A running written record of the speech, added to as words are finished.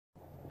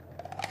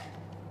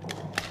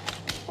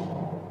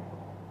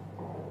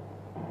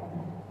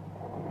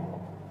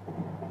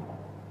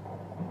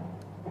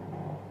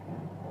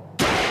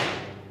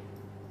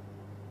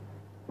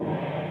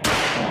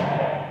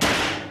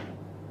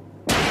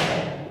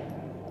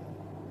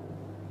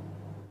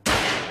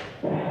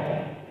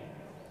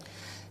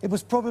It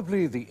was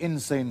probably the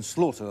insane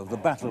slaughter of the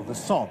Battle of the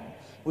Somme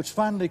which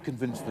finally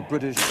convinced the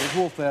British that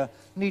warfare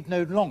need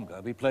no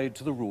longer be played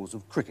to the rules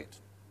of cricket.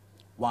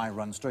 Why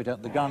run straight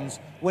at the guns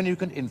when you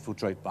can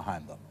infiltrate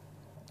behind them?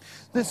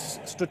 This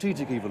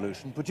strategic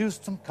evolution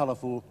produced some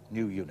colourful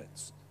new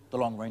units. The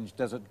Long-Range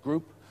Desert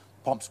Group,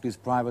 Pomsky's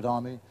Private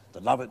Army,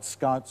 the Lovett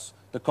Scouts,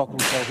 the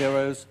Cockle-Shell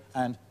Heroes,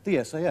 and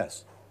the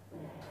SAS.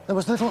 There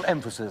was little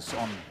emphasis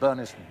on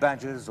burnished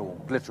badges or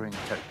glittering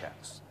toe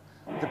caps.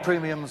 The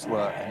premiums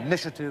were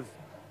initiative,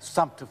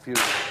 subterfuge,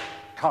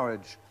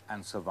 courage,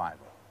 and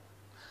survival.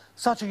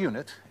 Such a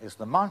unit is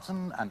the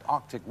Mountain and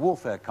Arctic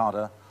Warfare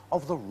Cadre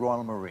of the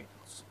Royal Marines.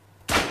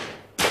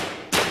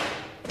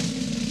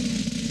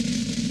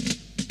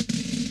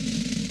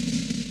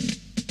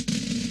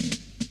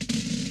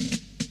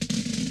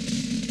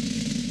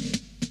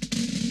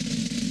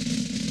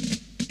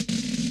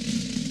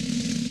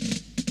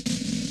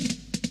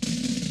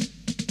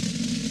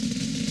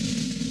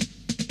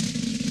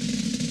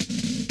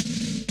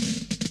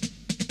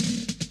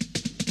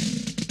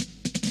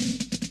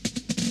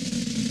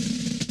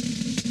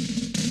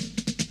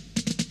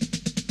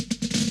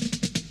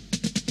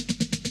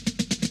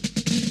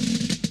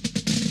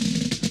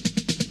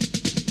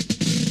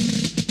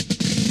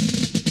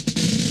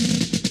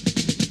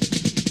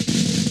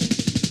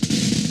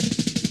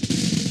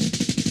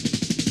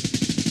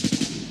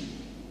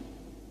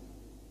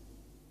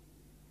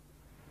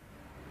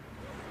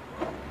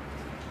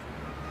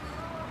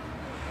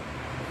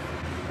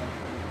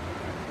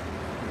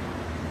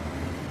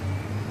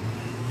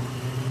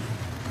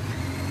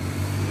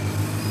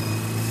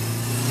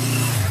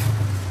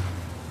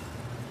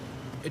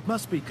 It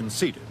must be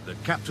conceded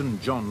that Captain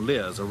John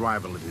Lear's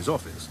arrival at his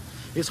office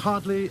is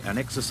hardly an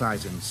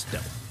exercise in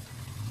stealth.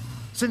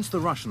 Since the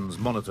Russians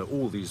monitor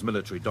all these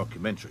military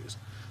documentaries,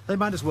 they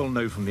might as well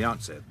know from the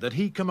outset that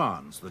he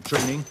commands the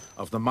training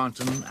of the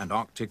Mountain and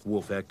Arctic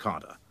Warfare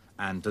Cadre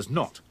and does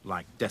not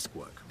like desk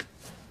work.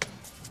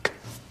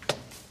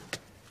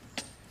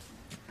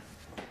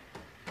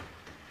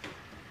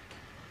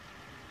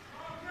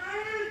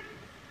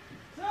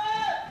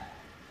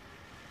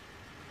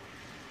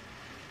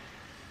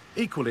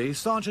 Equally,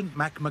 Sergeant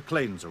Mac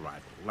McLean's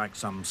arrival, like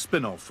some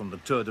spin-off from the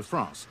Tour de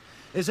France,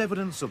 is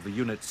evidence of the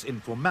unit's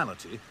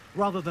informality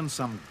rather than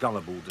some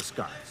gullible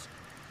disguise.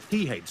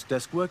 He hates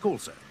desk work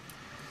also.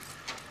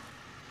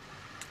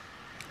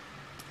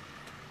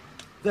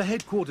 Their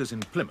headquarters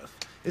in Plymouth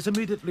is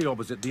immediately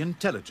opposite the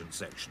intelligence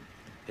section.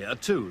 Here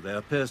too there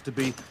appears to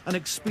be an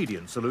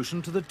expedient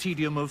solution to the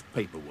tedium of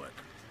paperwork.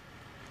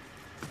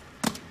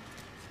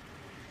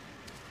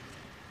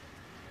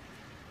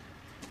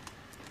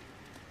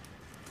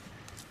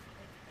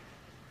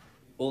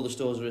 All the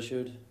stores are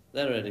issued.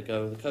 They're ready to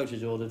go. The coach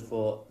is ordered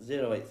for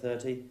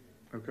 08:30.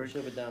 Okay.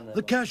 She'll be down there.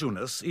 The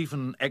casualness,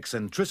 even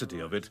eccentricity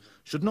of it,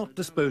 should not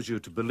dispose you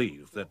to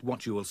believe that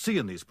what you will see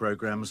in these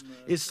programs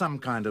is some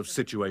kind of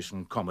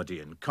situation comedy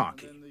in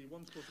khaki.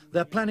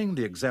 They're planning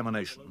the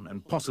examination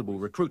and possible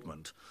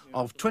recruitment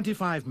of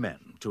 25 men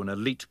to an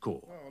elite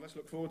corps. Well, let's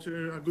look forward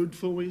to a good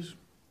 4 weeks,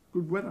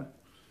 good weather.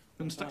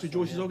 And stacks of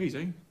Joyce's Oggies,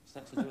 eh?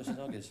 Stacks of Joyce's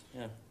Oggies,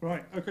 yeah.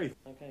 Right, okay.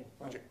 Okay,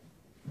 right.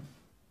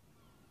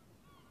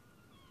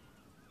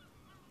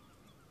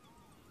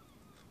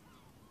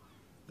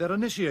 Their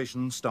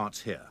initiation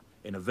starts here,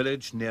 in a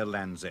village near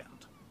Land's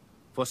End.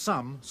 For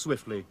some,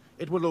 swiftly,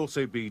 it will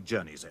also be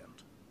Journey's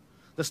End.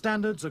 The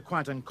standards are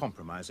quite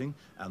uncompromising,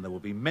 and there will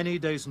be many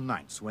days and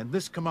nights when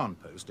this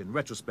command post, in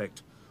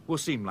retrospect, will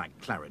seem like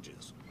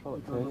Claridge's.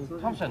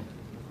 Thompson,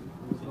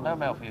 no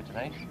mail for you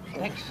today.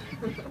 Thanks.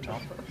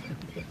 Tom.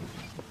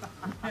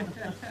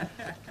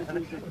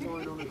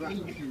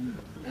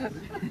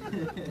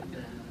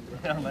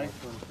 Yeah, mate.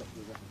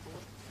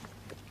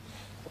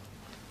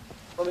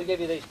 When we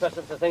give you these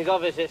press-ups and things,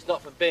 obviously it's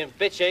not for being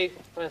bitchy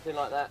or anything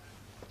like that.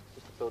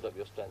 It's just to build up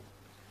your strength.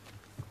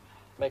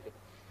 Make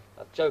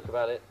a joke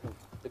about it,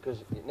 because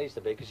it needs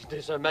to be, because you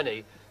do so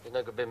many, there's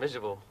no good being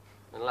miserable.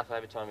 And laugh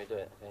every time you do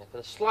it. Okay? For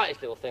the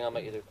slightest little thing, I'll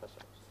make you do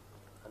press-ups.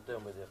 I'm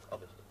doing with you,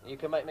 obviously. You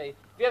can make me,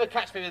 if you ever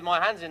catch me with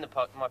my hands in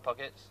my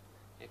pockets,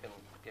 you can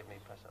give me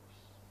press-ups.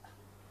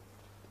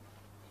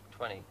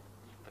 20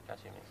 for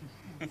catching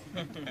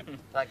me.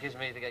 That gives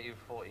me to get you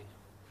 40.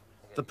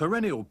 The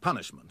perennial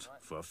punishment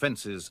for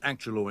offences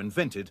actual or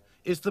invented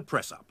is the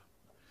press-up.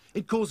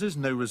 It causes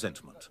no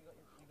resentment.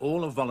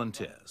 All are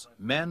volunteers,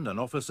 men and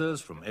officers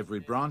from every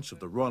branch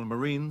of the Royal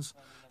Marines,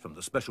 from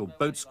the Special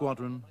Boat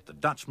Squadron, the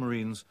Dutch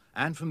Marines,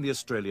 and from the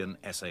Australian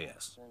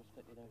SAS.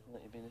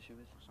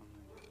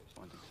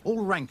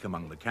 All rank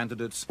among the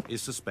candidates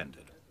is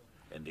suspended.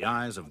 In the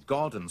eyes of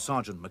God and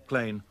Sergeant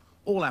McLean,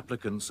 all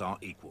applicants are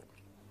equal.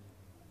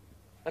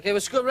 Okay,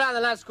 we'll scrub around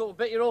the lads' corporal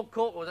bit. You're all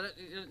corporals.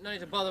 No need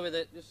to bother with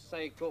it. Just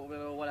say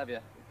corporal or whatever.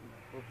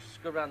 We'll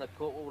scrub around the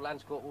corporal,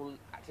 lance corporal,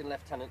 acting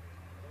lieutenant.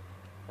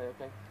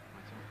 Okay.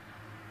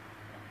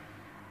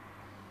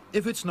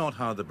 If it's not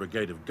how the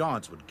Brigade of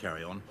Guards would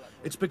carry on,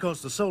 it's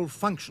because the sole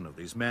function of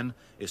these men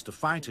is to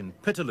fight in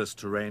pitiless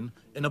terrain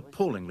in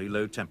appallingly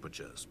low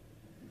temperatures.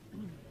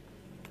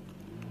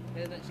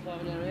 Okay, next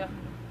climbing area.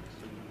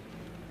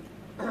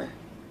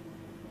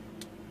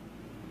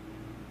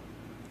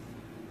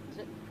 Is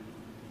it?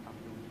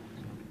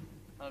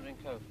 Aldrin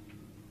Cove.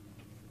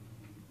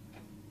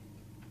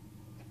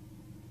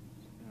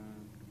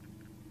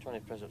 20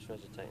 presents for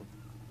hesitating.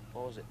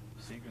 What was it?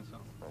 Secret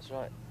something. That's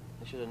right.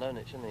 He should have known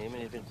it, shouldn't he? I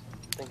mean, he's been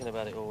thinking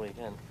about it all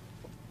weekend.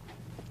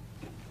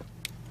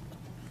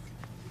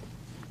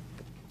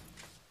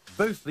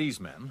 Both these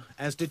men,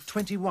 as did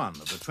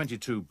 21 of the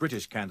 22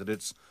 British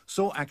candidates,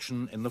 saw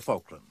action in the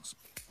Falklands.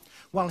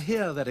 While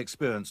here that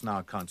experience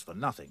now counts for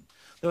nothing,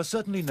 there are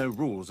certainly no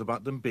rules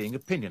about them being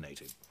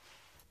opinionated.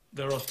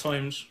 There are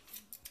times,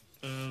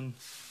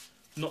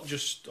 not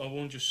just, I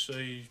won't just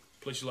say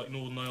places like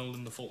Northern Ireland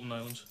and the Falkland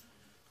Islands,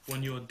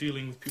 when you are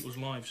dealing with people's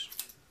lives.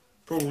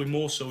 Probably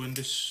more so in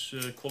this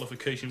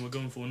qualification we're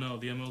going for now,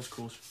 the ML's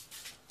course.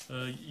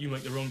 You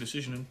make the wrong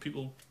decision and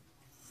people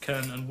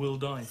can and will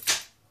die.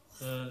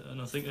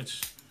 And I think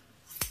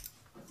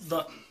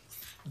that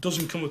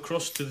doesn't come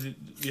across to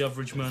the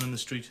average man in the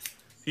street.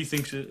 He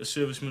thinks a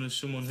serviceman is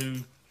someone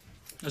who,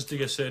 as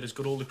Digger said, has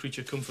got all the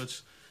creature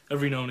comforts.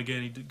 Every now and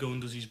again he'd go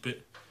and does his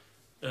bit.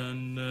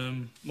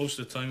 And most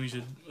of the time he's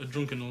a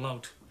drunken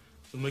lout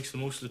who makes the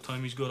most of the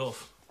time he's got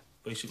off,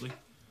 basically.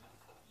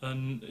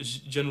 And is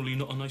generally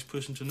not a nice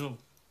person to know.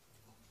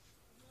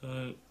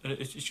 And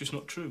it's just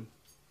not true.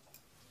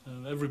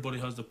 Everybody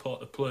has the part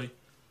to play.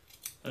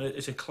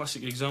 It's a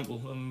classic example.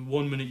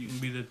 1 minute you can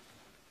be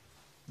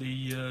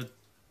the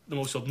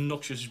most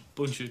obnoxious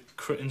bunch of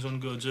cretins on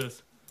God's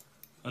earth,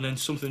 and then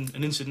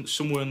an incident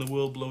somewhere in the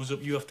world blows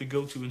up you have to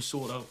go to and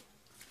sort out,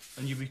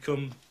 and you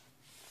become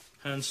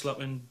hand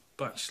slapping,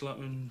 back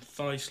slapping,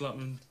 thigh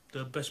slapping,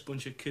 the best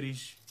bunch of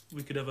kiddies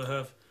we could ever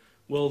have.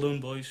 Well done,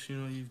 boys. You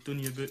know, you've done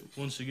your bit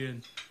once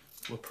again.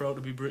 We're proud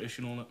to be British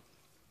and all that.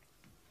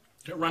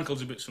 It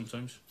rankles a bit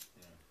sometimes.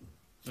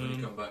 So when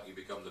you come back, you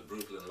become the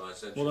brutal and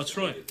licentious. Well, that's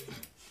right.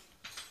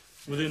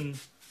 Within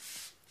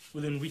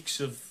weeks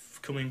of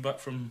coming back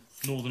from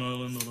Northern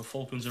Ireland or the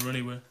Falklands or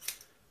anywhere,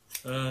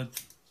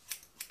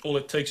 all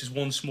it takes is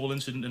one small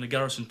incident in a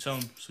garrison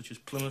town, such as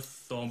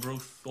Plymouth,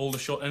 Arbroath,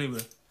 Aldershot,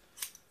 anywhere.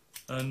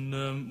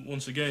 And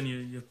once again,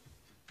 you're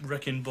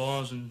wrecking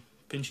bars and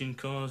pinching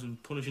cars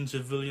and punishing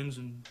civilians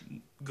and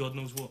God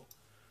knows what.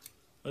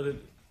 The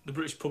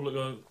British public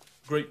are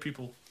great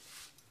people,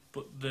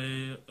 but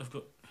they have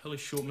got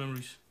hellish short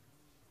memories.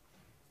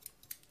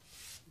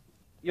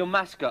 Your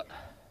mascot.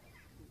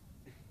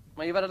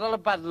 Well, you've had a lot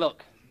of bad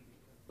luck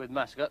with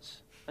mascots.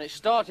 And it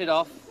started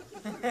off,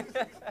 if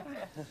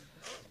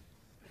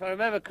I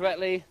remember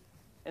correctly,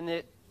 in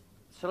the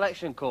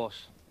selection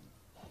course,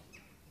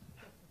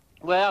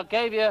 where I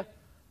gave you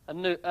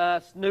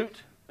a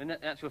snoot, in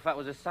actual fact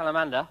was a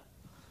salamander,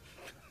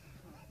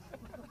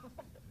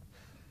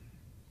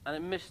 and it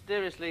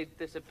mysteriously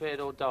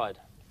disappeared or died.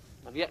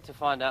 I've yet to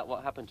find out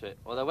what happened to it.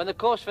 Although when the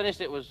course finished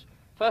it was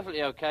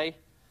perfectly okay,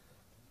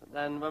 but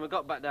then when we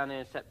got back down here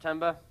in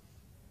September,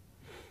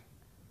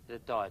 it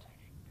had died.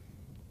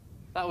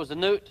 That was the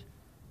newt.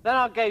 Then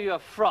I gave you a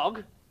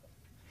frog,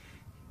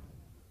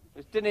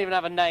 which didn't even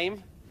have a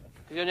name,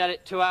 because you only had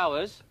it 2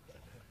 hours,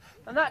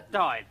 and that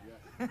died.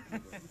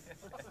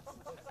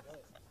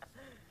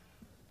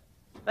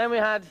 Then we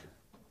had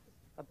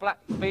a black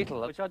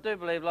beetle, which I do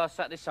believe last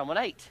Saturday someone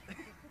ate.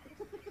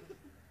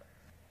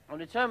 I'm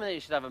determined that you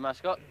should have a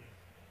mascot.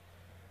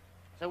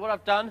 So what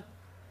I've done,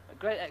 at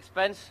great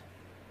expense,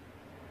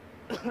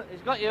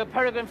 is got you a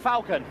peregrine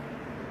falcon.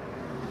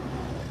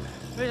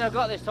 The reason I've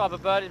got this type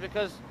of bird is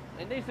because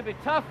it needs to be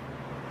tough,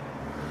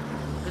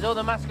 because all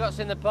the mascots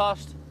in the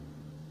past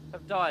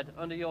have died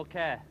under your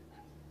care.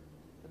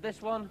 But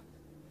this one,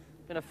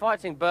 being a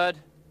fighting bird,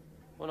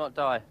 will not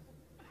die.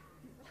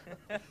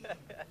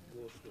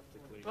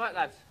 Right,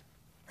 lads.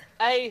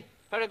 A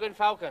peregrine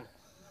falcon.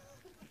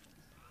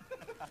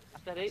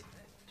 Steady.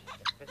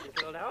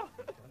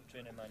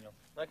 Training manual.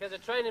 Like, there's a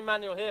training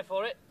manual here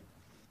for it.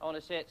 I want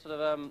to see it sort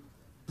of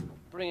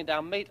bringing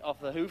down meat off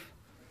the hoof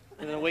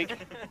within a week.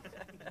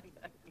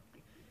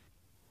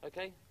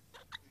 Okay.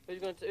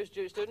 Who's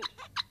due student?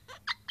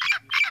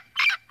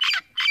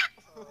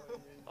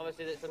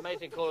 Obviously, it's the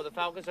mating call of the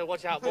falcon, so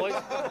watch out, boys.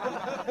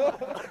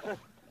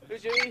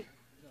 Who's Dewey?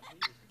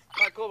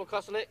 Right, Corporal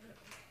Kostelik.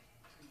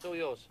 It's all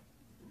yours.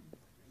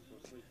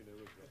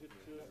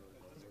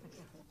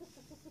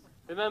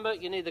 Remember,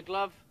 you need the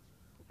glove.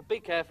 Be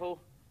careful,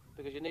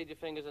 because you need your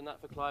fingers and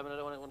that for climbing. I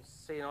don't want anyone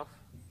seeing off.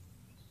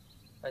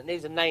 And it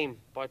needs a name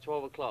by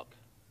 12 o'clock.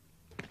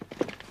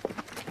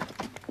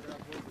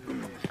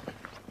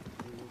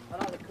 I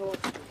like the course.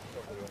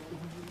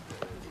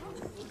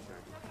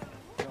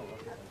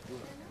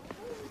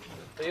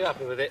 Are you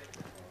happy with it?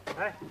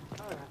 Hey?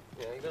 Oh,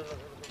 yeah, you don't look.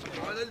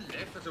 By the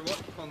left, that's a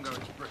right Congo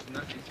expression,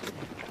 that is.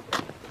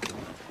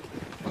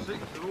 Six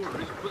of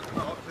order is put the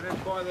marks and then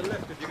by the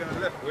left if you're going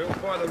to left wheel,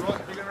 by the right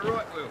if you're going to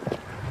right wheel.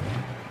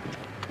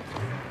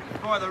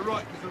 By the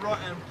right because the right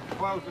hand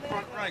wheel's the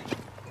front rank.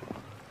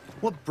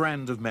 What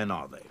brand of men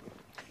are they?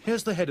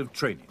 Here's the head of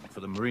training for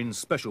the Marine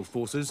Special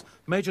Forces,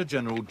 Major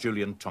General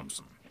Julian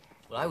Thompson.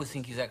 Well, I would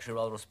think he's actually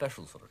rather a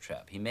special sort of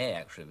chap. He may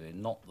actually be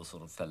not the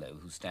sort of fellow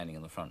who's standing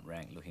in the front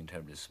rank looking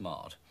terribly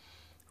smart,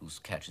 who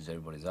catches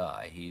everybody's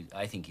eye.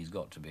 I think he's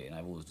got to be, and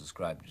I've always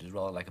described it as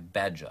rather like a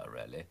badger,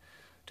 really,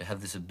 to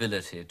have this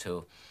ability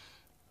to,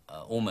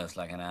 almost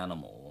like an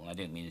animal, and I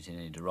don't mean it in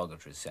any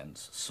derogatory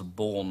sense,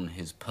 suborn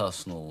his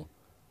personal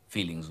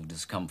feelings of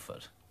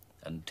discomfort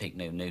and take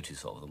no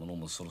notice of them and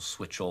almost sort of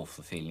switch off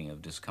the feeling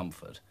of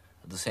discomfort.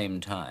 At the same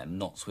time,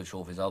 not switch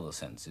off his other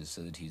senses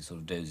so that he's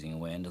sort of dozing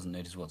away and doesn't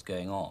notice what's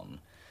going on.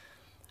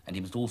 And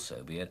he must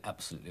also be an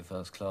absolutely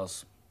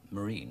first-class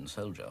Marine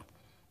soldier.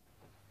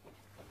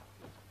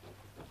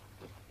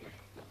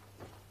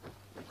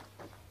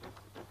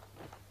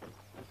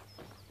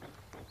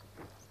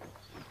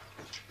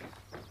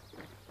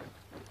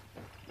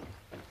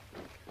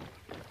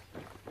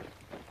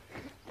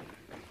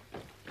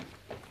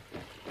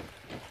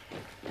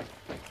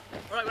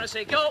 All right, when I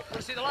say go, when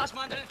I see the last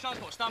man down in the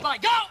transport, stand by,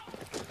 go!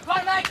 Come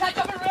on, mate, catch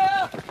up and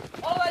rear!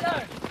 All the way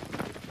down!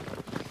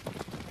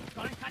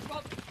 Got him, catch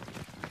up!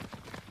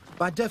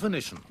 By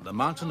definition, the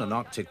mountain and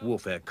Arctic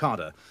warfare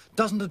Cadre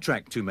doesn't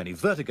attract too many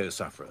vertigo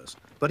sufferers,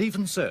 but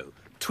even so,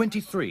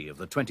 23 of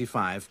the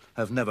 25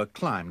 have never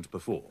climbed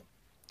before.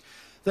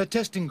 Their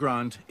testing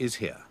ground is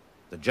here,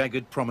 the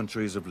jagged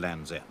promontories of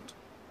Land's End.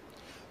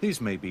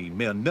 These may be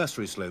mere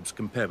nursery slopes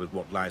compared with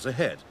what lies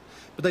ahead,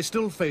 but they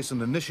still face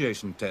an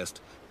initiation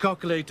test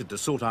calculated to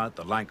sort out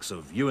the likes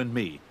of you and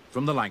me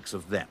from the likes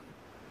of them.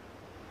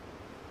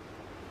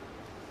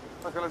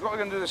 Okay, lads, what we're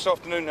going to do this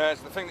afternoon now is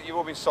the thing that you've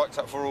all been psyched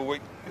up for all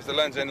week, is the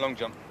Land's End long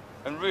jump.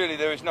 And really,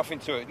 there is nothing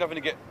to it, nothing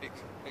to get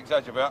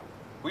exaggerated about.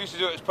 We used to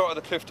do it as part of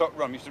the cliff top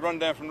run. We used to run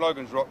down from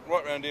Logan's Rock,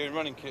 right round here in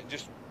running kit,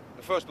 just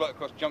the first bloke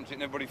across jumped it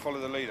and everybody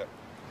followed the leader.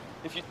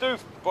 If you do,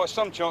 by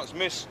some chance,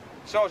 miss,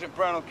 Sergeant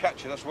Brown will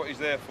catch you, that's what he's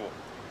there for.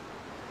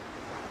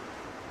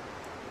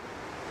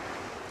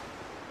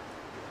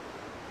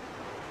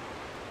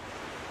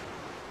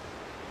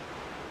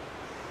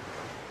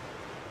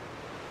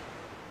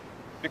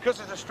 Because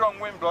there's a strong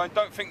wind blowing,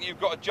 don't think that you've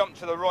got to jump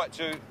to the right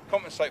to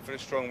compensate for the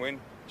strong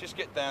wind. Just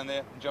get down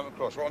there and jump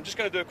across. Right, I'm just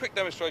going to do a quick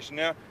demonstration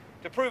now.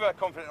 To prove how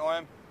confident I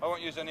am, I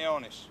won't use any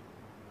harness.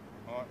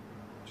 All right,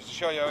 just to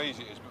show you how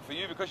easy it is. But for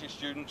you, because you're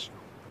students,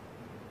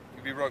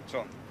 you'll be roped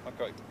on.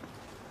 Okay.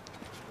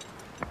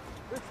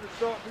 This is the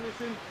start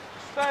position.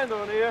 Stand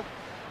on here.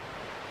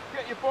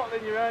 Get your bottle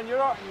in your hand, your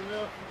heart in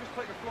your mouth, and just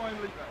take a flying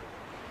leap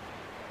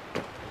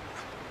out.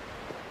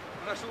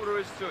 And that's all there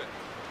is to it.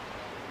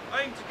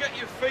 Aim to get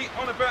your feet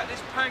on about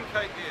this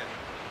pancake here.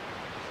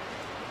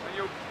 And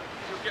you'll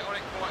get on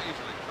it quite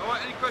easily. All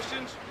right, any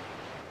questions?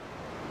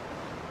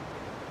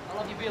 I'll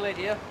have your belay,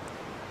 dear.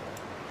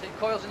 Take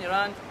coils in your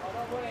hand.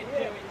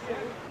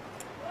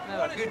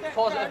 No, good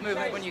positive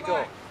movement when you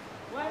go.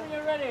 When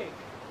you're ready.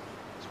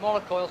 Smaller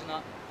coils than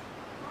that.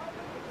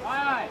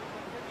 Aye.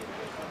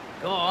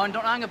 Go on,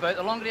 don't hang about.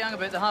 The longer you hang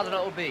about, the harder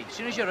it'll be. As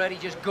soon as you're ready,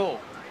 just go.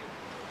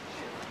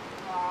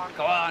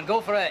 Go on,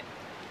 go for it.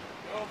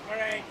 Go for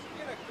it.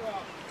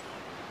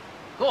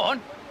 Go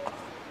on.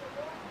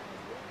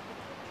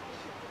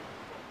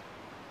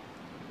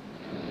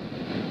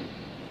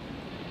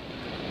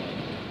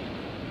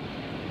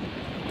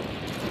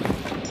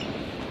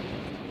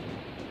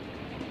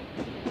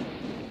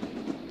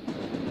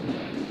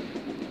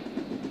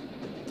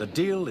 The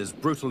deal is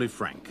brutally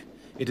frank.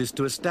 It is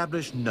to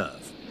establish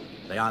nerve.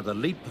 They either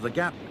leap the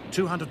gap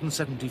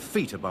 270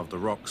 feet above the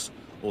rocks,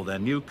 or their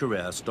new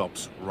career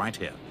stops right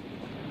here.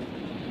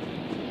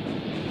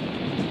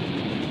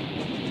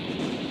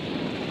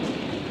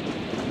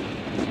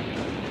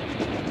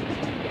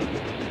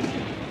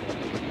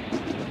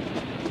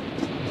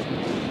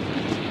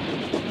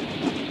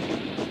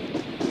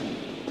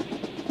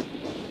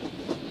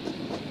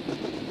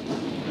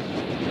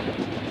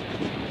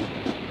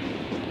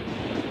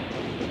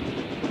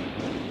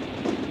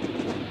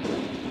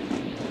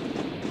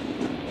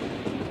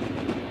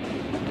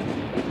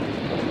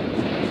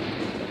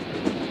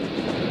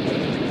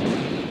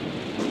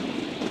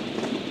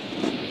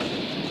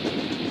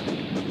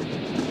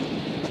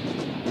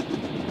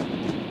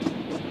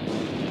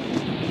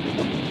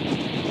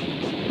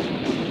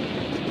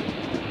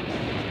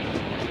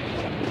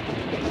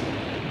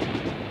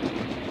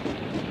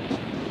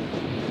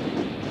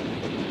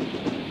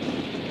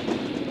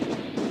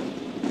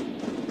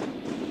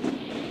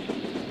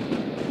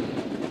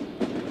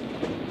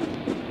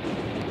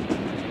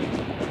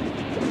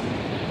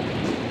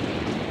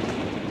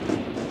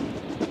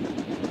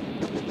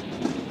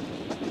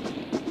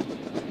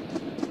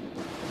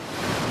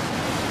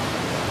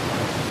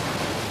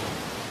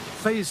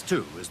 Phase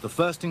 2 is the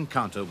first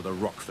encounter with a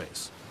rock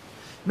face.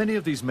 Many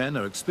of these men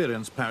are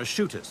experienced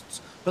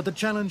parachutists, but the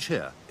challenge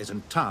here is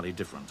entirely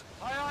different.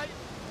 I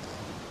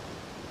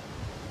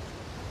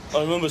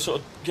remember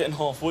sort of getting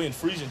halfway and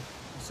freezing.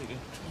 I was thinking,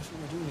 what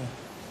am I doing here?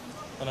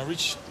 And I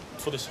reached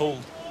for this hold,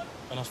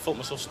 and I felt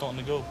myself starting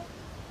to go.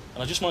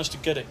 And I just managed to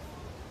get it.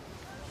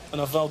 And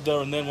I vowed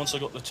there and then, once I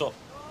got to the top,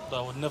 that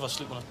I would never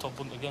sleep on a top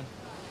bunk again.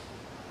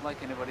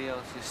 Like anybody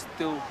else, you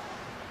still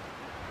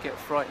get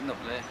frightened up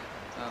there.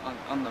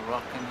 on the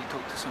rock, and you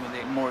talk to some of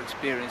the more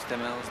experienced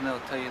MLs, and they'll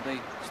tell you they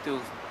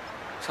still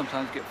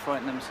sometimes get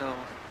frightened themselves.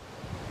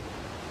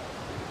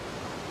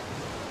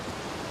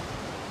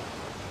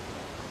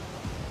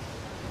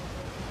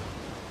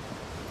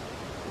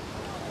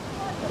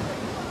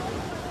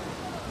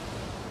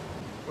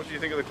 What do you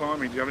think of the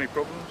climbing? Do you have any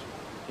problems?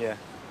 Yeah.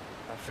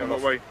 I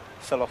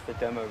fell off the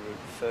demo route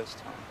the first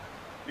time.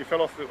 You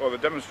fell off the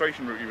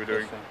demonstration route you were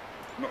doing? Yes,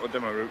 sir. Not the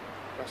demo route.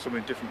 That's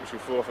something different which will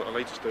fall off at a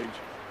later stage.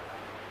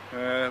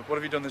 What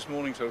have you done this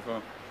morning so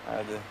far?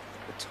 The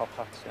top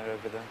hats are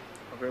over there.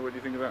 Okay, what do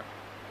you think of that?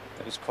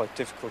 It was quite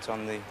difficult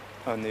on the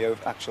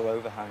actual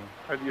overhang.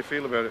 How do you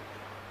feel about it?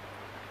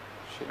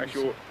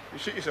 You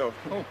shit yourself?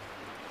 Oh.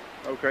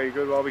 Okay,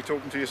 good. Well, I'll be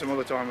talking to you some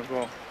other time as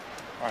well.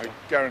 I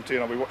guarantee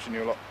I'll be watching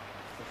you a lot.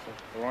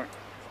 All right?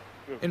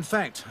 Good. In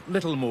fact,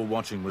 little more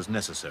watching was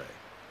necessary.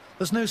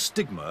 There's no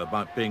stigma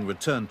about being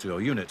returned to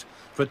your unit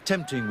for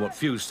attempting what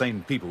few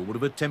sane people would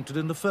have attempted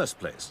in the first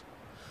place.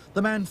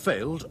 The man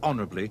failed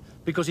honourably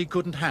because he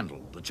couldn't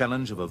handle the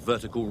challenge of a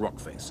vertical rock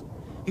face.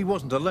 He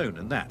wasn't alone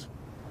in that.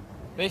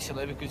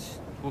 Basically, because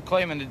we're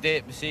climbing the day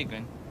at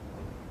Besigren,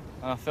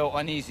 and I felt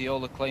uneasy all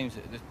the climbs,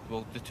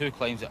 the 2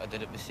 climbs that I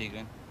did at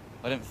Besigren.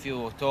 I didn't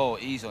feel at all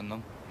at ease on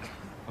them.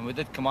 And we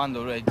did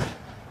Commando Ridge, and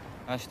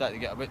I started to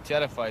get a bit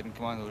terrified in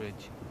Commando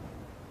Ridge.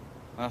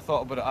 And I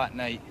thought about it at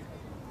night,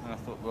 and I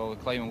thought, well, the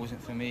climbing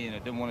wasn't for me, and I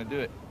didn't want to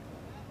do it.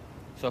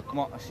 So I come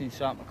up, I seen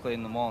Sam McLean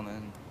in the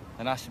morning,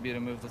 and asked to be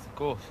removed off the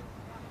course.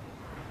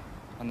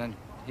 And then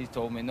he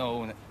told me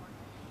no, and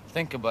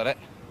think about it.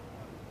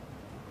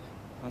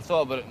 And I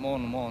thought about it more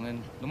and more,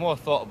 and the more I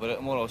thought about it,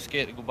 the more I was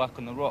scared to go back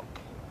on the rock.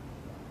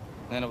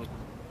 And then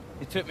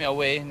he took me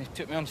away, and he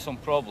took me on some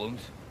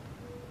problems.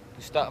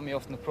 He started me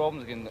off on the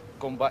problems again,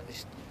 going back to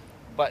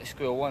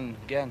square one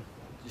again,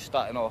 just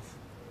starting off.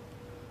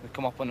 We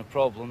come up on the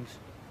problems.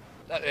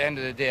 At the end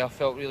of the day, I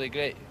felt really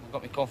great. I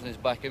got my confidence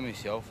back in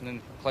myself, and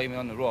then climbing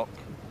on the rock.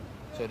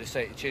 So I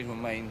decided to change my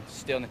mind,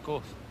 stay on the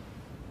course.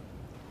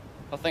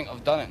 I think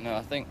I've done it now.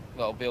 I think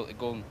that I'll be able to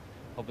go and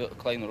I'll be able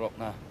to climb the rock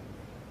now.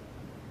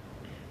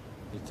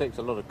 It takes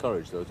a lot of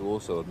courage, though, to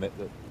also admit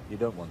that you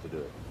don't want to do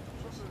it.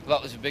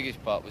 That was the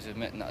biggest part, was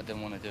admitting that I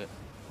didn't want to do it.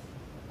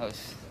 I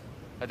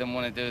didn't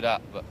want to do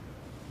that, but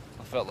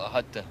I felt that I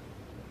had to.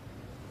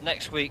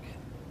 Next week,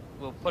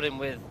 we'll put him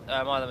with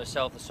either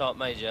myself or Sergeant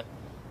Major,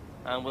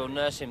 and we'll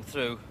nurse him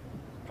through,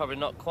 probably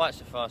not quite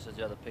so fast as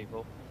the other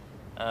people,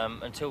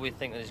 until we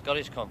think that he's got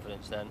his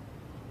confidence then.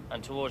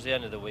 And towards the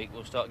end of the week,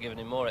 we'll start giving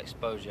him more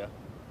exposure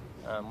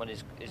when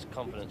his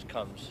confidence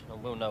comes,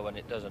 and we'll know when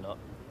it does or not.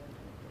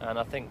 And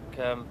I think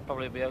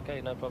probably it'll be okay,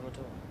 no problem at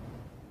all.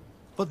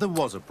 But there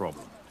was a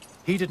problem.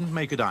 He didn't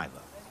make it either.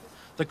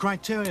 The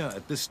criteria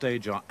at this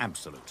stage are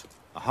absolute.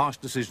 A harsh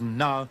decision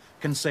now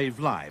can save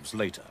lives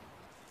later.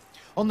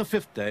 On the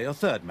 5th day, a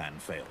 3rd man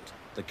failed,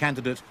 the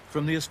candidate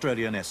from the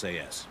Australian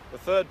SAS. The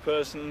 3rd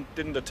person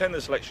didn't attend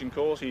the selection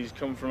course. He's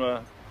come from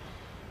a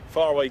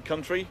faraway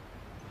country.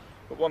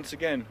 But once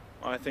again,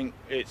 I think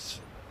it's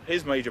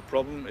his major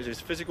problem is his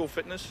physical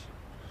fitness,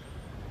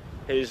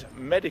 his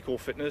medical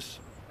fitness,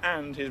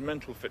 and his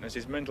mental fitness,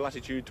 his mental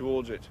attitude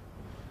towards it.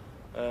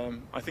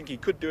 I think he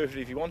could do it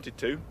if he wanted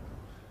to,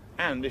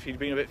 and if he'd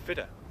been a bit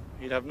fitter,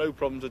 he'd have no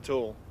problems at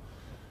all.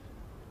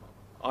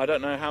 I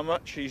don't know how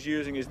much he's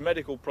using his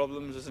medical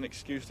problems as an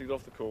excuse to get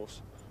off the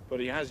course, but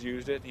he has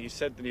used it. He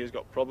said that he has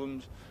got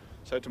problems,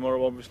 so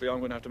tomorrow obviously I'm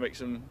going to have to make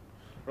some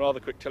rather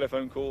quick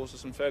telephone calls to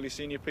some fairly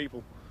senior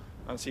people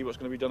and see what's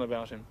going to be done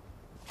about him.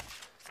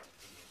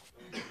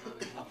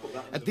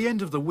 At the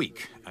end of the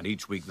week, and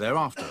each week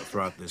thereafter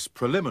throughout this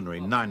preliminary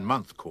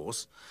 9-month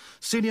course,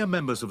 senior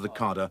members of the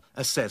Cadre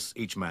assess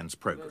each man's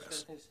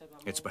progress.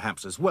 It's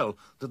perhaps as well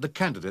that the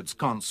candidates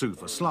can't sue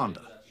for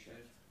slander.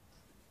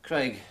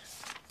 Craig.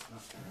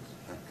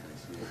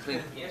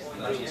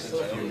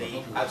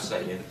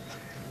 Abseiling,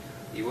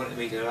 he wanted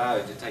me to allow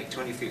him to take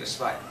 20 feet of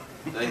slack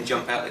and then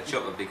jump out the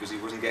chopper because he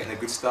wasn't getting a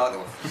good start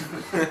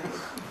off.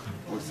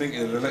 We're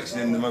thinking of electing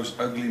him the most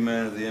ugly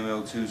man of the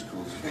ML2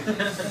 schools.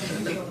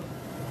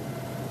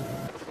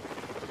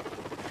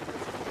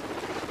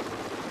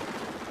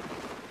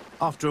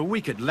 After a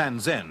week at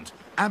Land's End,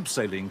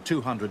 abseiling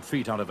 200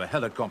 feet out of a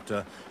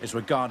helicopter is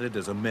regarded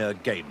as a mere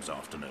games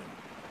afternoon.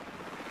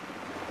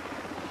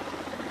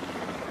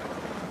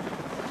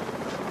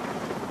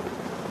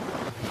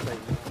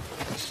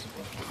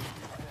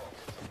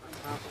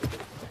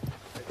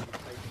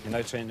 You're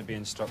now training to be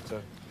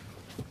instructor.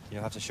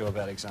 You'll have to show a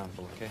bad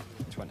example, okay?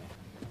 20.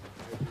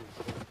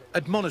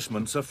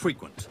 Admonishments are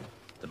frequent.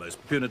 The most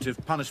punitive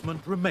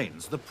punishment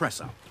remains the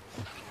press-up.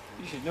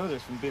 You should know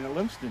this from being at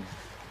Lumsden.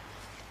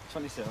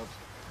 20 sit-ups.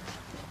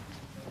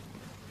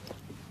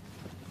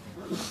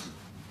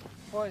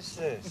 What is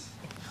this?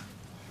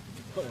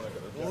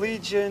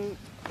 Legion,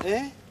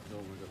 eh?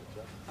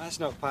 That's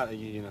not part of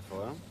your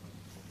uniform.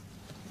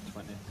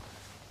 20.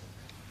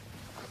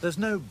 There's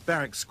no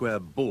barrack square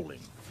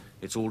bawling.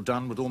 It's all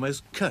done with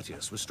almost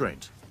courteous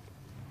restraint.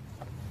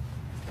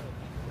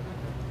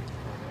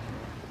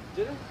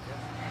 Did it?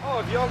 Oh,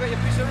 Oh, have you all got your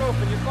piece of rope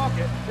in your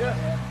pocket?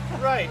 Yeah.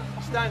 Right,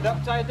 stand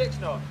up, tie a dick's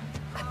knot.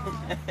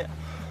 How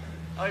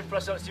many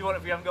press-ups do you want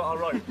if we haven't got our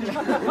rope?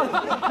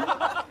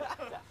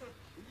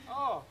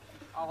 Oh,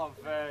 I'll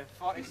have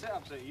 40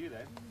 sit-ups at you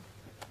then.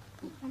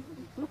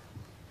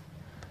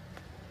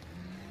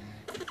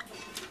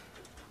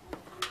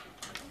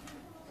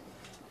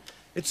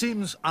 It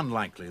seems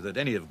unlikely that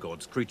any of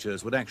God's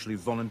creatures would actually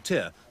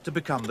volunteer to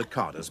become the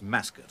Cadre's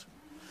mascot.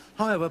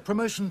 However,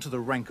 promotion to the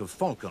rank of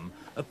falcon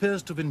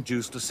appears to have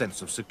induced a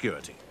sense of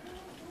security.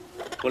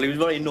 Well, he was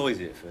very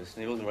noisy at first,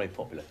 and he wasn't very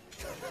popular.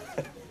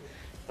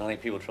 I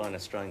think people were trying to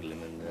strangle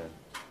him and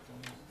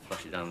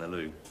flush it down the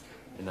loo.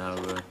 And now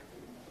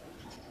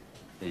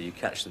you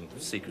catch them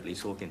secretly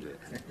talking to it.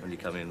 When you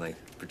come in, they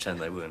pretend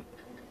they weren't.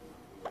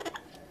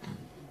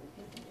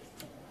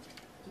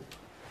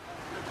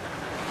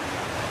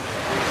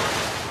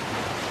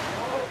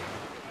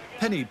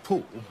 Penny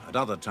Pool, at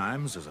other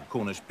times, is a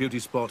Cornish beauty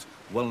spot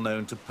well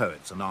known to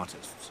poets and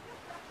artists.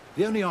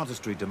 The only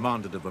artistry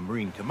demanded of a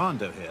Marine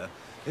commando here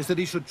is that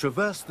he should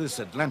traverse this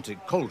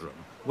Atlantic cauldron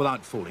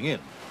without falling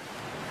in.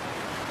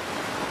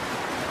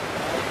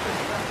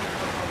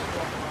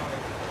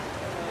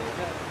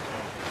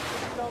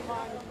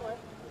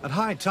 At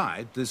high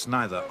tide, this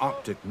neither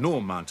Arctic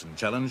nor mountain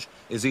challenge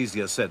is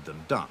easier said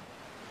than done.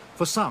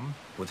 For some,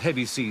 with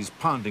heavy seas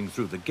pounding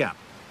through the gap,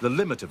 the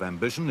limit of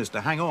ambition is to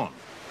hang on.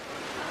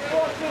 There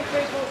are two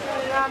people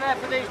standing around there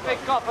for these big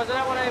coppers. I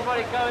don't want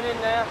anybody going in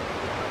there.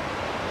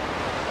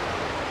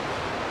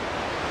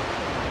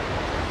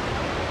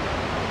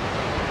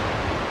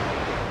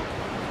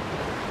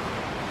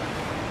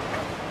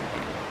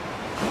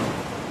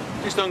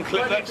 Just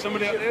unclip that,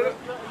 somebody up there.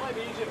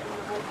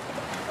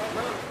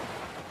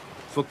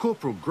 For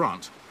Corporal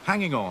Grant,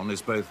 hanging on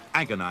is both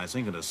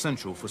agonising and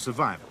essential for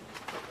survival.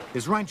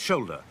 His right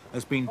shoulder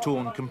has been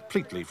torn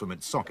completely from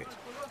its socket.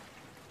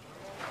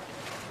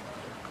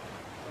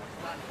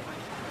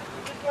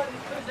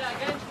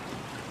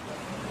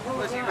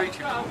 Where's he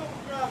reaching?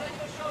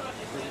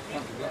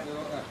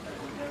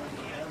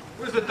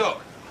 Where's the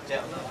dog?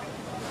 Get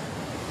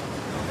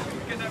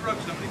that rope,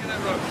 somebody, get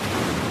that rope.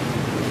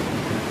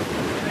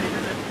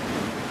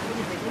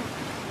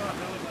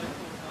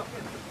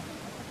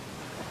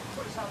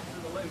 What's happened to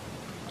the loop?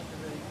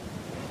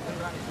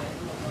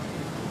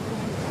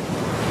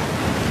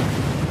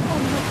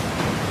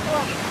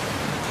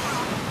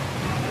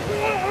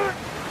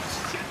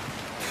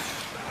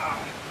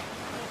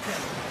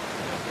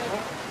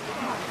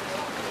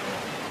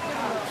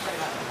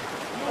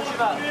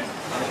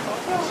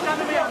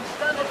 Stand a bit on,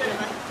 stand a bit.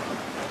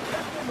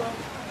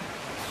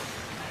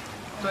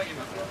 Take him.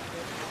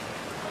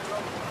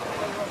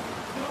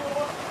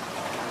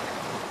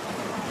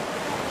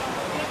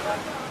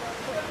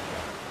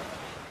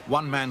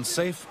 One man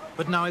safe,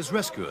 but now his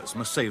rescuers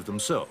must save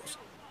themselves.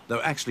 There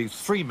are actually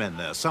 3 men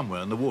there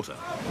somewhere in the water.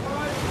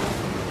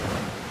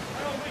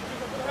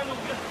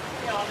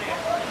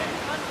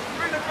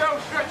 Bring the bell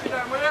stretcher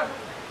down, will you?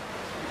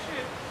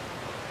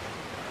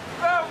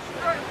 Bell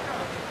stretcher!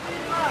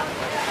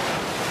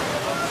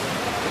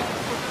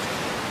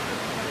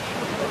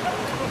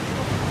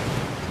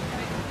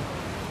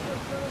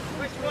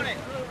 Where do you want it?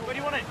 Where do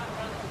you want it?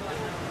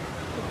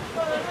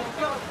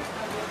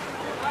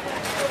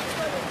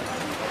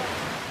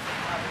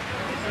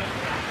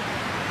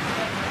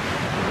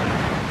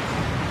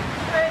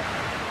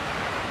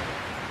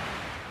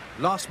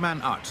 Last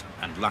man out,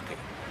 and lucky.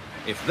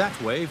 If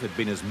that wave had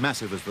been as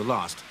massive as the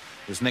last,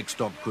 his next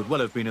stop could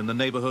well have been in the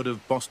neighbourhood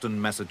of Boston,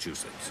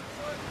 Massachusetts.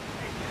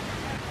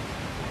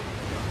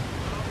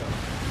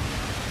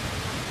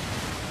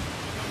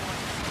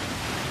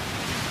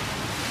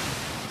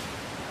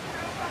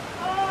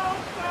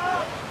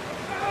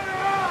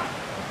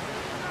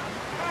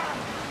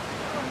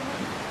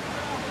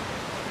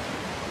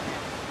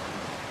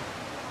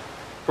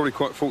 Probably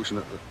quite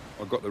fortunate that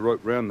I got the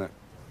rope round the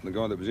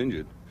guy that was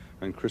injured,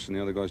 and Chris and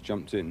the other guys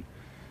jumped in,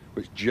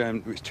 which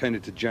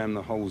tended to jam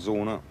the whole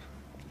zone up.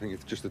 I think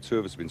if just the two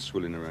of us had been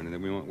swilling around in there,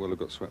 we might well have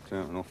got swept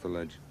out and off the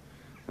ledge.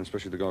 And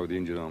especially the guy with the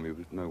injured arm, there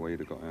was no way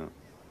he'd have got out.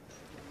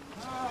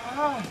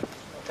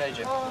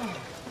 Cadre.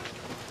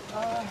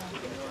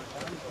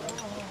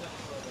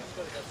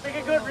 Make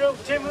a good rope,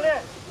 Tim, will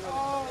you?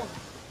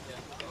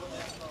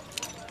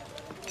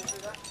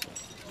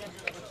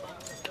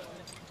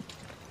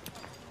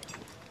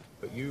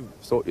 But you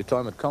thought your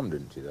time had come,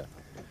 didn't you, there?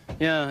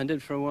 Yeah, I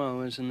did for a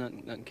while. I was in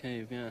that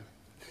cave, yeah.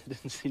 There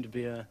didn't seem to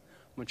be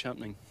much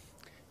happening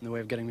in the way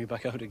of getting me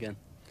back out again.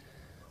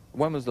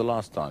 When was the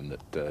last time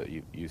that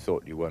you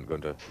thought you weren't going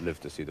to live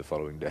to see the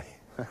following day?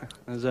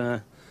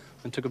 I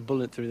took a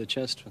bullet through the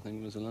chest, I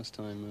think it was the last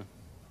time.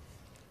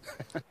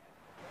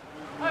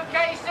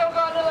 Okay, still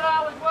got another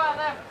hour's work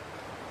left.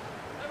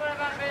 Don't worry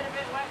about being a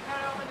bit wet,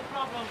 carry on with the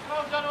problem.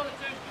 Well done all the 2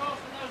 scores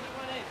and those that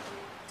went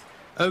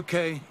in.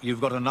 OK, you've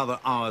got another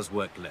hour's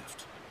work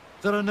left.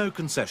 There are no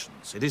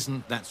concessions. It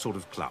isn't that sort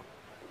of club.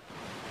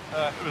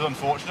 It was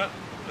unfortunate.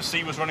 The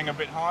sea was running a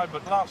bit high,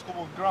 but Lance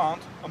Corporal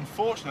Grant,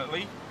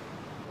 unfortunately,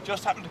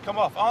 just happened to come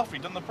off after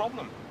he'd done the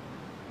problem.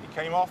 He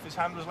came off, his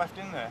hand was left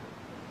in there.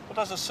 But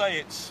as I say,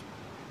 it's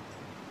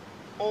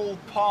all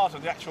part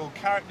of the actual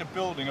character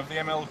building of the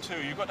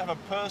ML2. You've got to have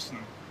a person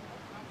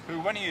who,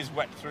 when he is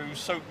wet through,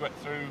 soaked wet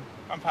through,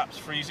 and perhaps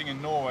freezing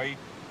in Norway,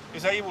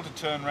 is able to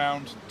turn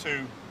round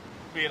to,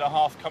 be it a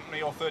half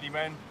company or 30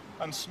 men,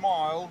 and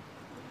smile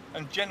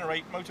and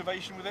generate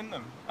motivation within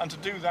them. And to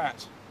do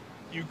that,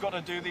 you've got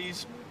to do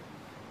these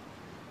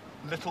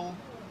little,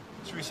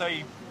 should we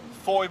say,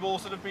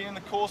 foibles that have been in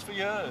the course for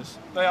years.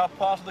 They are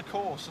part of the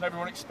course, and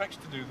everyone expects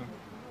to do them.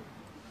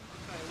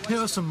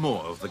 Here are some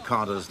more of the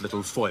Cadre's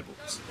little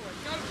foibles.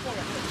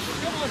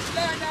 Come on,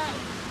 stand out!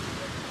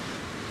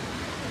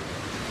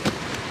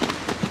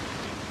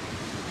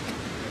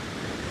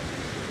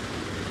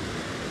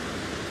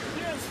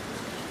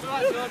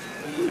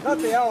 Not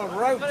the old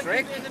rope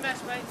trick.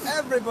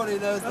 Everybody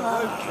knows the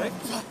rope trick.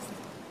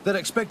 They're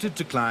expected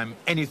to climb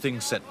anything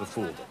set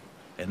before them.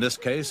 In this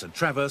case, a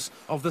traverse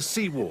of the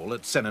sea wall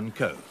at Sennen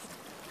Cove.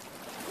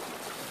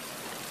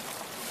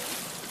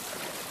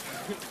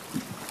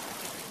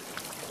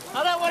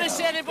 I don't want to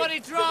see anybody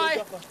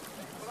dry.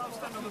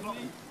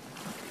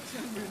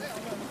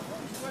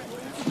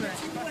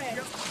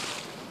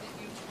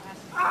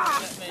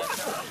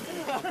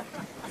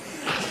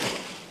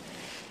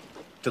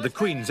 To the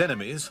Queen's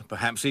enemies,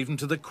 perhaps even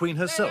to the Queen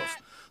herself,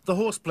 the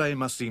horseplay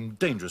must seem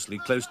dangerously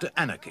close to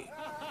anarchy.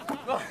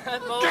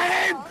 Get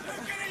him!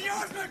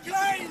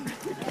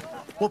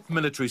 What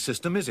military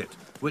system is it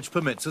which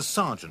permits a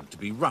sergeant to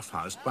be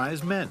roughhoused by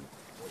his men?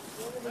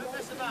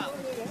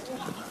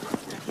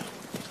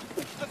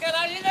 Okay,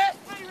 now you there.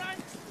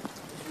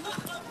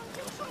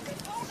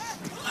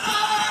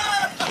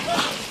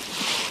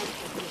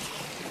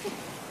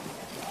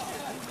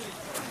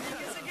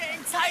 You're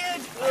getting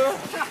tired.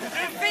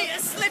 Your feet are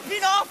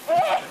slipping off.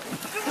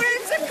 The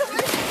winds are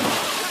coming.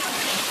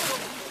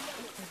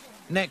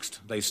 Next,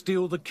 they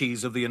steal the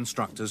keys of the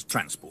instructor's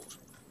transport.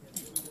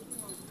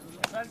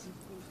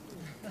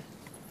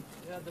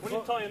 When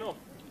you're tying off,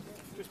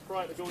 just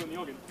prior to going in the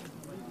oven.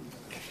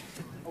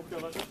 Okay,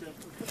 that's good.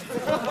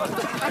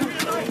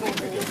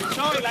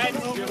 Sorry, lads.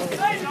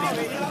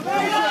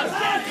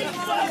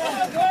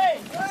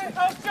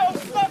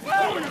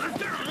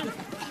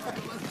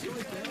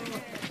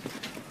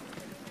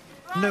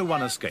 No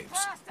one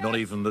escapes, not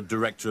even the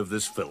director of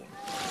this film.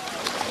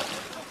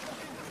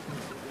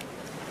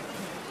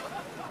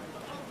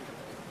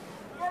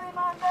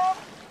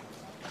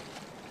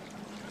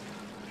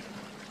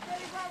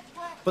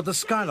 But the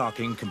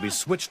skylarking can be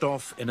switched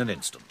off in an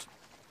instant.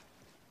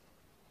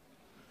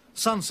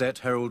 Sunset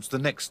heralds the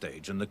next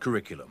stage in the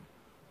curriculum.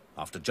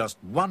 After just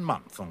 1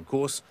 month on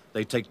course,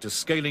 they take to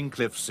scaling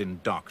cliffs in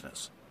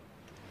darkness.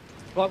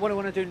 Right, what I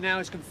want to do now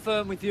is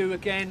confirm with you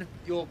again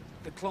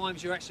the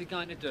climbs you're actually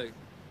going to do.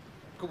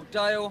 Corporal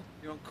Dale,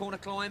 you're on corner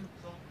climb.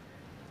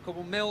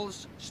 Corporal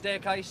Mills,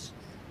 staircase.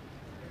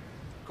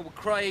 Corporal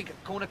Craig,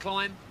 corner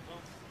climb.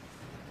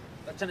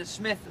 Lieutenant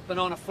Smith,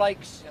 banana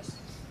flakes. Yes.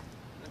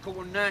 And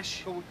Corporal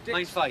Nash,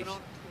 main face. You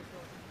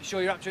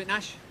sure you're up to it,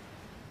 Nash?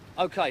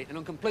 Okay, and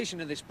on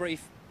completion of this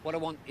brief, what I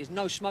want is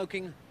no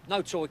smoking,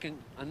 no talking,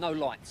 and no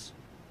lights.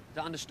 Is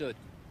that understood?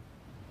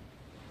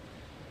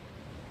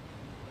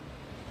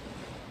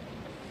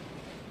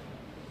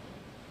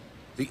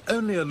 The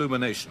only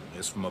illumination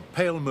is from a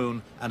pale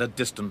moon and a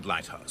distant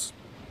lighthouse.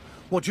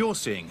 What you're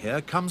seeing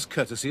here comes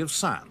courtesy of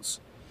science.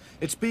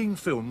 It's being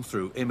filmed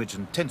through image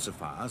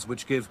intensifiers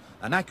which give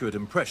an accurate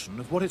impression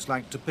of what it's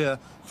like to peer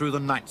through the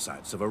night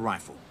sights of a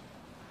rifle.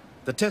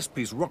 The test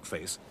piece rock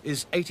face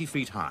is 80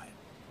 feet high.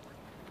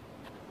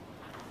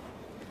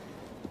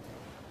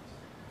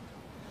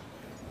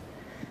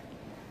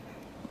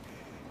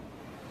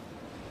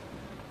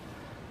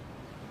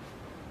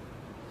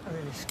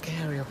 Really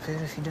scary up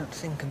here if you don't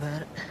think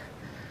about it.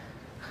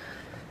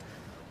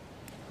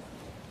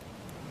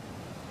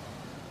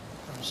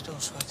 I'm still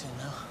sweating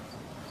now.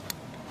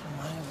 From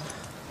my over.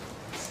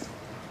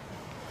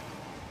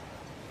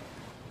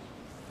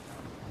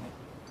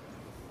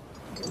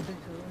 Get a bit of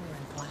running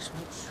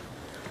emplacements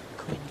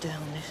coming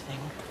down this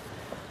thing.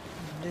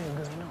 I'm doing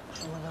going up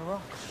some of the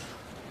rocks.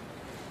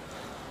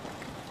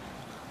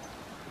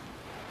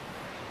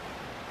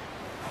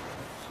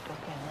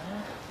 Stuck in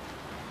there.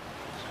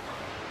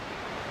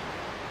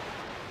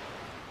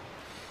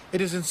 It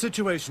is in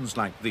situations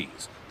like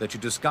these that you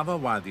discover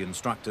why the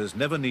instructors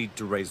never need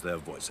to raise their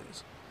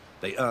voices.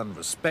 They earn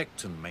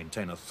respect and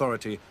maintain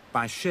authority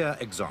by sheer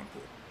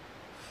example.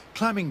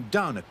 Climbing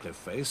down a cliff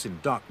face in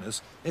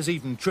darkness is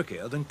even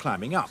trickier than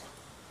climbing up.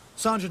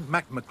 Sergeant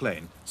Mac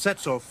McLean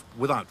sets off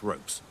without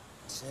ropes.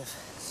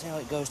 See how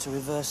it goes to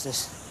reverse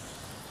this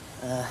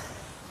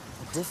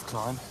diff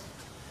climb.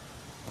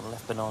 I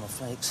left banana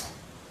flakes.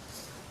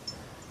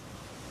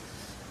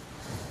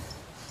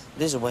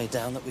 There's a way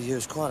down that we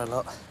use quite a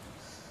lot.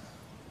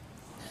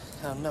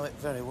 I know it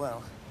very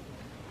well.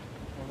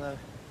 Although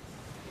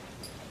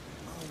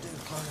I do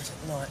climb it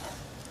at night.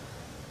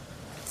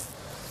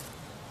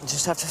 You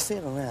just have to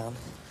feel around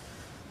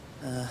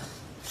and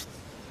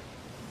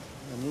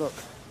look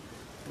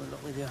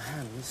with your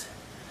hands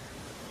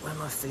where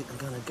my feet are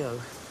going to go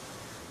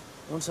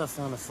Once I've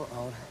found a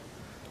foothold,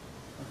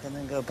 I can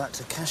then go back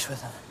to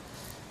Cashworth and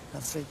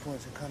have 3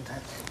 points of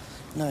contact,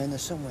 knowing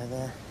there's somewhere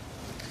there.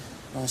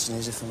 Nice and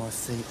easy for my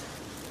feet.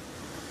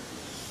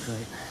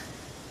 Great.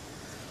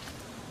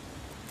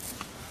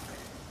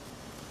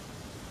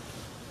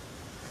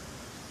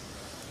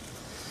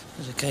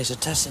 It's a case of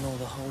testing all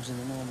the holes in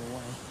the normal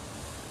way.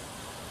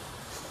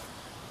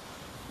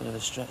 Bit of a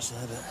stretch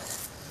there, but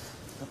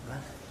not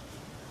bad.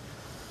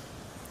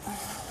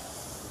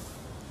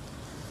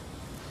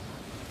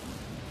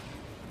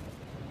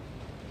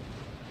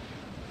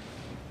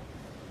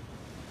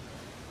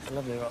 It's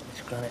lovely rock,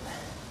 this granite.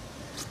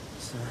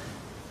 So,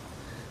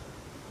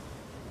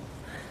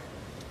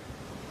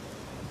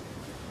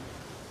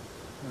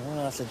 what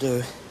I have to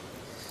do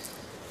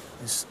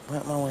is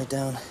work my way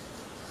down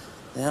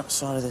the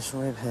outside of this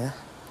rib here.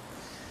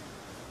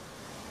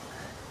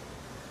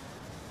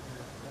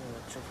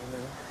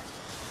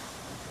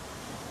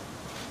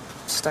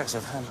 Stacks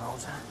of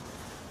handholds,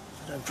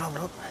 no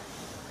problem.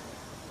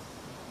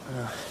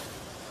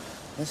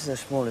 This is a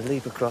smaller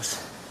leap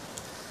across.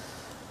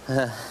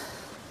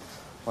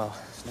 Well,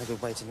 it's no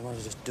good waiting, you might as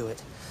well just do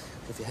it.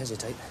 If you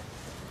hesitate.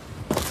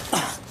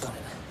 Got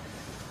it.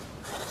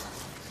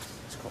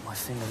 Just got my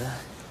finger there.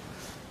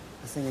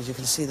 The thing is, you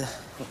can see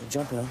what you're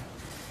jumping on.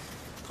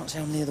 Can't see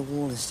how near the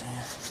wall is to you.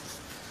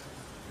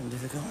 And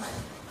difficult.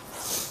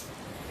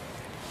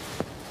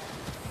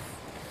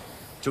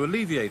 To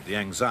alleviate the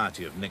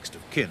anxiety of next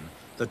of kin,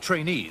 the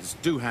trainees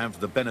do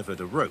have the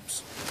benefit of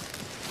ropes.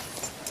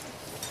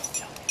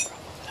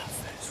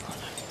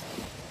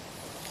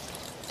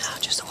 No,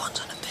 just the ones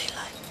on a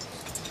belay.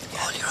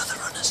 All your other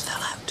runners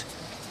fell out.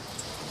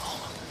 All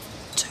of them.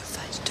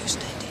 Two-face, two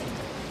stayed in.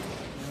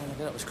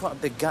 There's quite a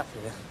big gap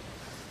here.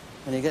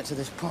 When you get to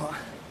this part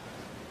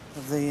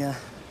of the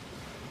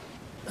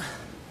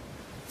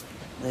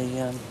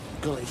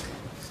gully.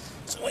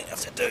 So what you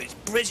have to do is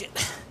bridge it.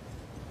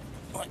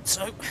 Like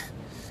so.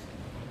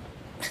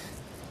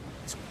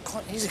 It's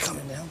quite easy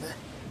coming down, but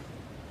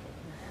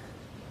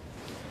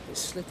it's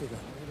slippy. Got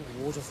a bit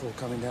of waterfall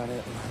coming down here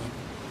at the moment.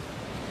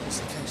 That's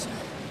the case.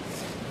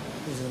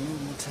 These are the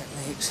normal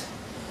techniques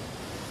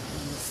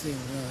in the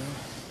field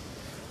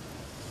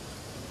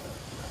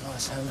now.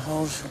 Nice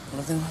handholds, one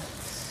of them.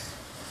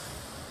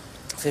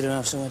 If you don't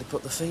have somewhere to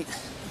put the feet,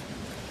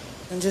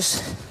 and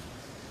just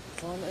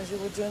climb it as you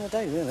would during the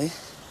day, really.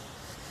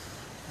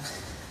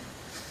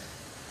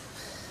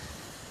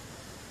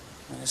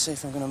 Let's see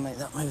if I'm going to make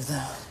that move there.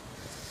 I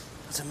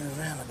have to move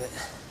around a bit.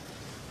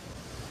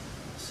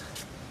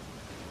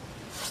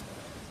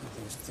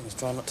 Things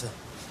try not to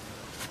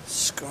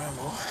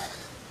scramble.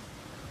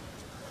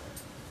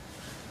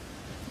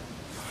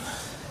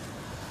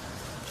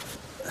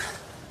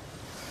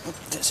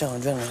 Gets your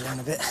adrenaline down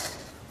a bit.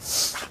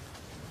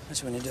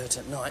 That's when you do it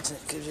at night, and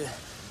it gives you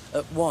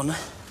at one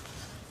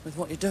with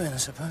what you're doing, I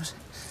suppose.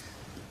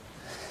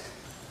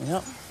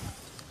 Yep.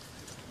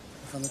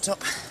 Up on the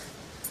top.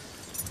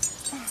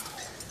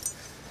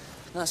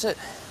 That's it.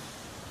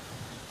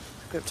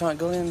 Grip tight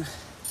gully and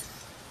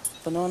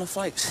banana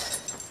flakes.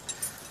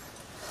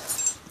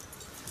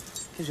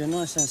 Gives you a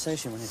nice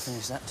sensation when you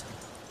finish that.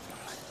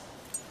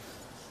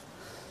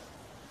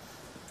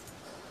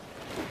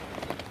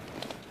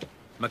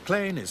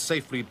 McLean is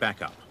safely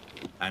back up,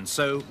 and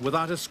so,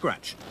 without a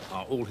scratch,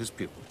 are all his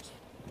pupils.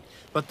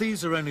 But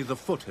these are only the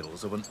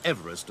foothills of an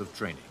Everest of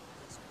training.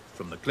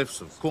 From the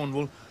cliffs of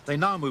Cornwall, they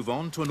now move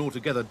on to an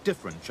altogether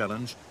different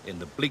challenge in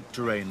the bleak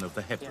terrain of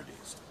the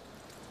Hebrides.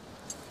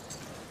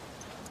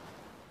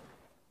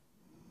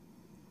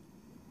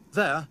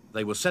 There,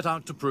 they were set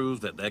out to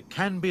prove that there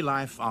can be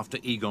life after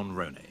Egon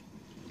Ronay.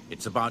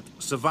 It's about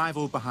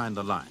survival behind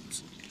the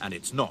lines, and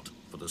it's not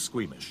for the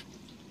squeamish.